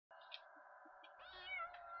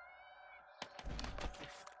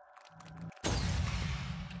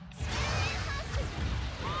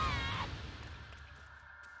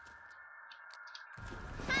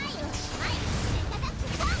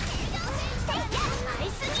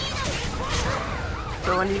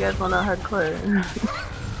so when do you guys want to hardcore?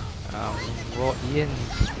 Well,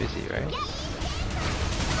 Ian's busy, right?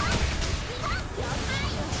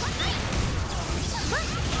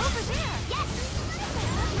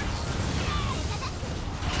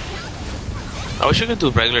 I wish I could do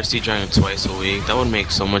regular Sea Dragon twice a week. That would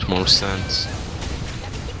make so much more sense.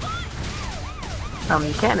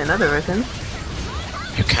 You can in other versions.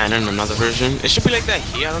 You can in another version? It should be like that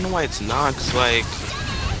here. I don't know why it's not. Cause like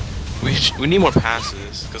we need more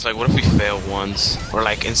passes. Cause like what if we fail once or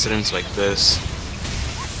like incidents like this?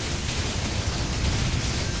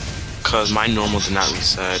 Cause my normal did not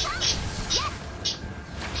reset.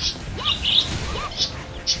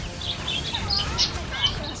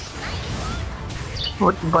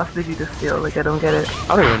 What buff did you just steal? Like, I don't get it.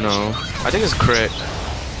 I don't even know. I think it's crit.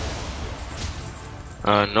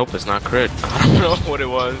 Nope, it's not crit. I don't know what it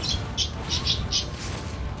was.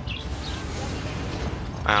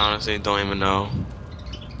 I honestly don't even know.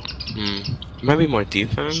 Maybe more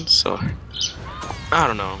defense or I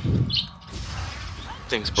don't know.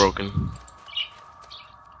 Thing's broken.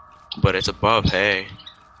 But it's above, hey.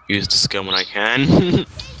 Use the skill when I can.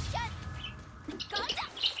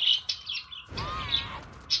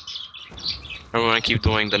 I'm gonna keep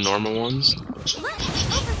doing the normal ones.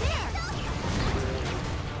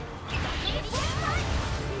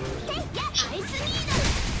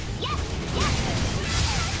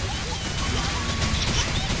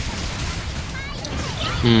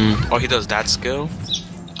 Oh, he does that skill?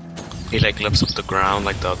 He like lifts up the ground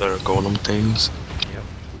like the other golem things. Yep.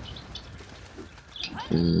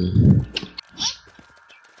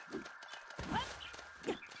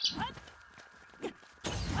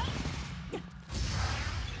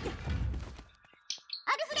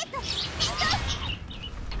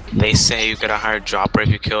 They say you get a higher drop rate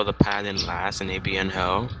if you kill the paladin last in AB and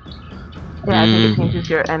Hell. Yeah, I think it changes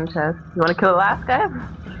your end test. You want to kill it last, guys?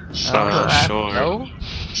 Sure. No?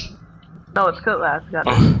 No, it's kill it last. Got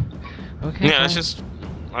it. Okay. Yeah, let's just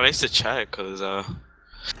at least to check, cause not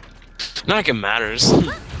like it matters.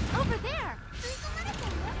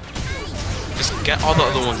 Just get all the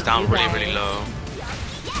other ones down really low,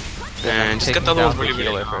 and just get the other ones really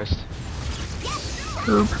low first.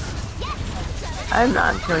 Oops. I'm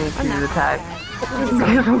not going to attack.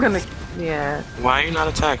 Because I'm gonna, yeah. Why are you not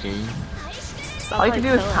attacking? All you can do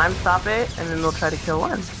is time stop it, and then they'll try to kill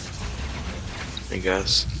one. I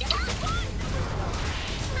guess.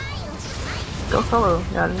 Go solo,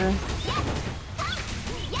 yeah. I'm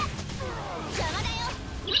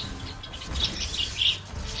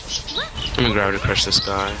gonna gravity crush this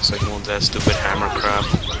guy so he won't that stupid hammer crap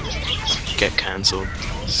get cancelled.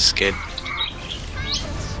 Skid.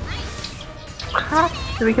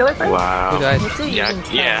 Did we kill it first? Wow. Yeah.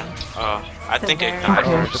 I think it Oh,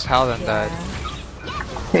 died. the paladin died.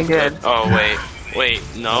 Okay, good. Oh wait,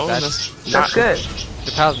 no, That's not good.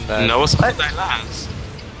 The paladin died. No, it's supposed to die last.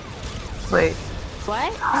 Wait.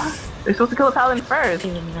 What? We're supposed to kill the paladin first.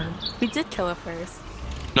 We did kill it first.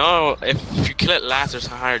 No, if you kill it last, there's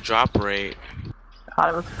a higher drop rate. I thought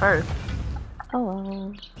it was first. Oh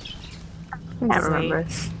well. I can't remember.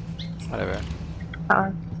 Whatever.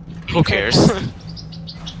 Who cares?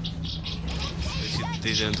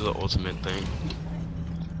 They didn't do the ultimate thing.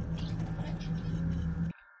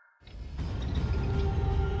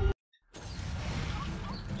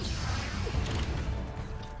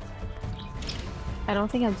 I don't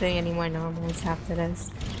think I'm doing any more normals after this.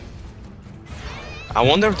 I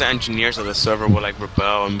wonder if the engineers of the server will like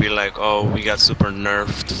rebel and be like, "Oh, we got super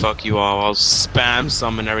nerfed. Fuck you all. I'll spam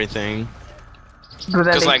some and everything." But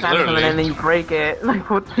then they like, cancel literally- it and then you break it. Like,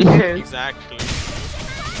 what the heck? Exactly.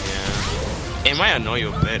 Yeah. It might annoy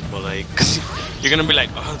you a bit, but like, you're gonna be like,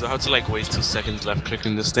 "Oh, do I have to like waste 2 seconds left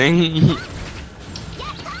clicking this thing?"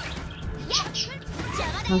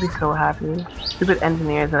 I'll be so happy. Stupid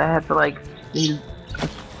engineers that I had to like use.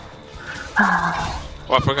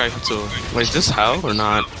 Oh, I forgot you had to. Wait, is this hell or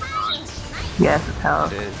not? Yes, it's hell.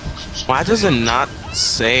 It is. Why does it not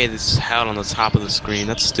say this is hell on the top of the screen?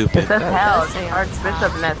 That's It stupid. says hell. does say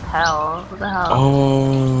Archbishop Nest hell. What the hell?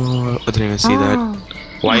 Oh, I didn't even see that.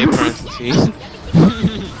 Why you parentheses?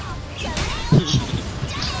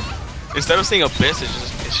 Instead of saying abyss, it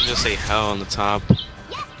should just say hell on the top.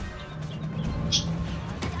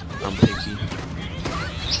 I'm picky.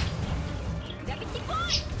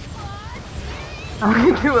 I'm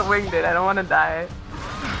gonna do what Wing did. I don't want to die.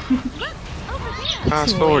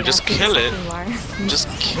 Fast forward, just kill it. Just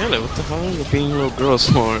kill it. What the hell are you being little girls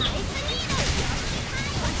for?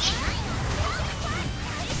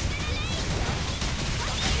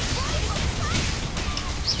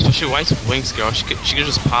 Especially White's Wing skill. She could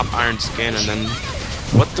just pop Iron Skin and then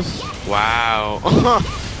What the wow. No.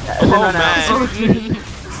 Man.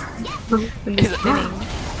 When you're spinning.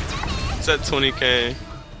 It's at 20k.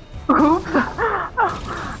 Oops.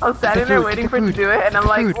 I was standing there waiting for it to do it, and I'm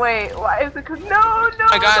like, wait, why is it? No,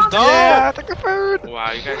 I got don't do dog. Yeah, take the food.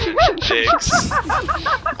 Wow, you guys are dicks.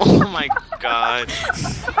 Oh my god.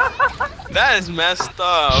 That is messed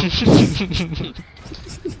up.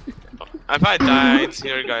 If I die, it's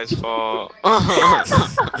your guys' fault.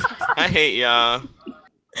 I hate y'all.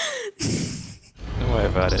 Don't worry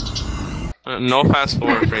about it. No fast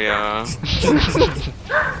forward for y'all.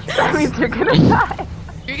 That means you're gonna die.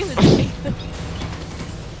 You're gonna die.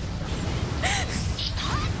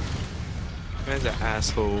 You guys are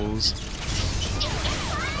assholes.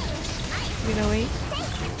 You know, wait.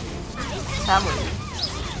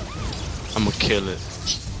 I'ma kill it.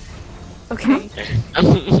 Okay. I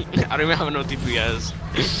don't even have no DPS.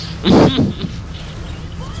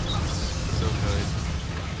 So good.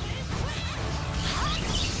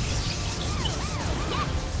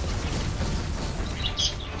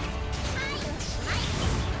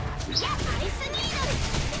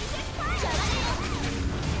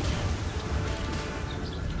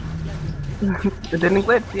 It didn't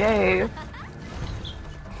glitch, yay.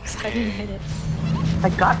 I didn't hit it. I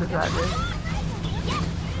got this out of it.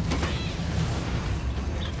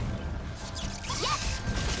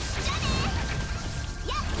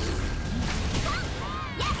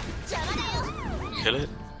 Kill it?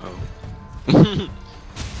 Oh.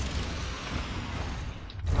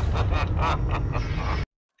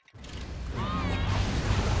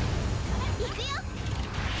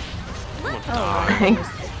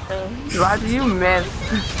 Roger, you missed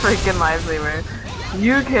freaking lifesaver.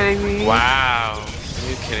 You kidding me? Wow. Are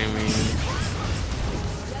you kidding me?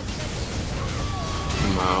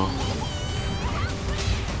 Wow.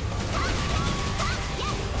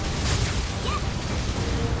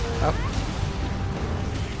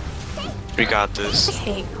 We got this. I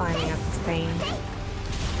hate climbing up this thing. I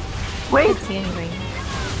Wait, can't see anything.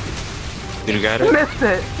 Did you get you it? missed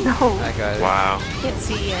it. No. I got it. Wow. I can't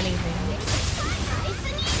see anything.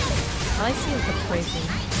 All I see is the poison.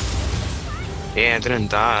 Yeah, I didn't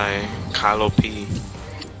die. Kylo P.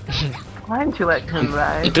 Why didn't you let him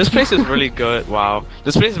die? This place is really good. Wow.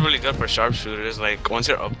 This place is really good for sharpshooters. Like, once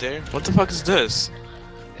you're up there. What the fuck is this?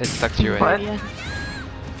 It sucks you in. What? Yeah.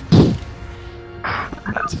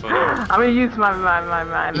 That's funny. I'm gonna use my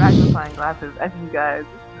magnifying glasses as you guys.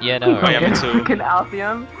 Yeah, no. Oh, yeah, me too. Freaking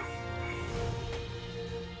Alpheum.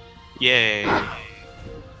 Yay.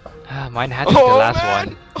 Mine had to be the last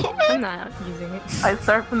one. Oh, I'm man. not using it. I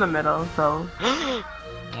start from the middle, so. Aw,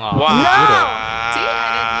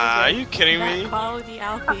 Wow. Are you kidding That me? quality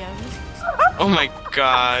Alpheum. Oh my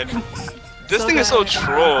god. This So thing is so good.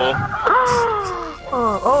 troll.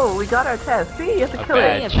 Oh, we got our test. See, you have to A kill it.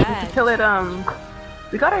 badge. You have to kill it,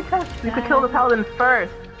 We got our test. We have to kill the paladin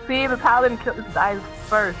first. See, the paladin dies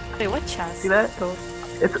first. Wait, what chest? See that? Gold.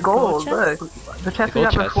 It's gold, Gold chest? look. The chest The we gold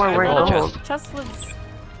got chest, before the were gold gold. chest. Chest was.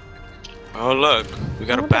 Oh look, we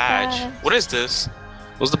got a Oh, the badge. badge. What is this?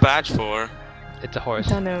 What's the badge for? It's a I horse.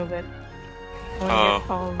 don't know, but.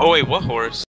 Oh wait, what horse?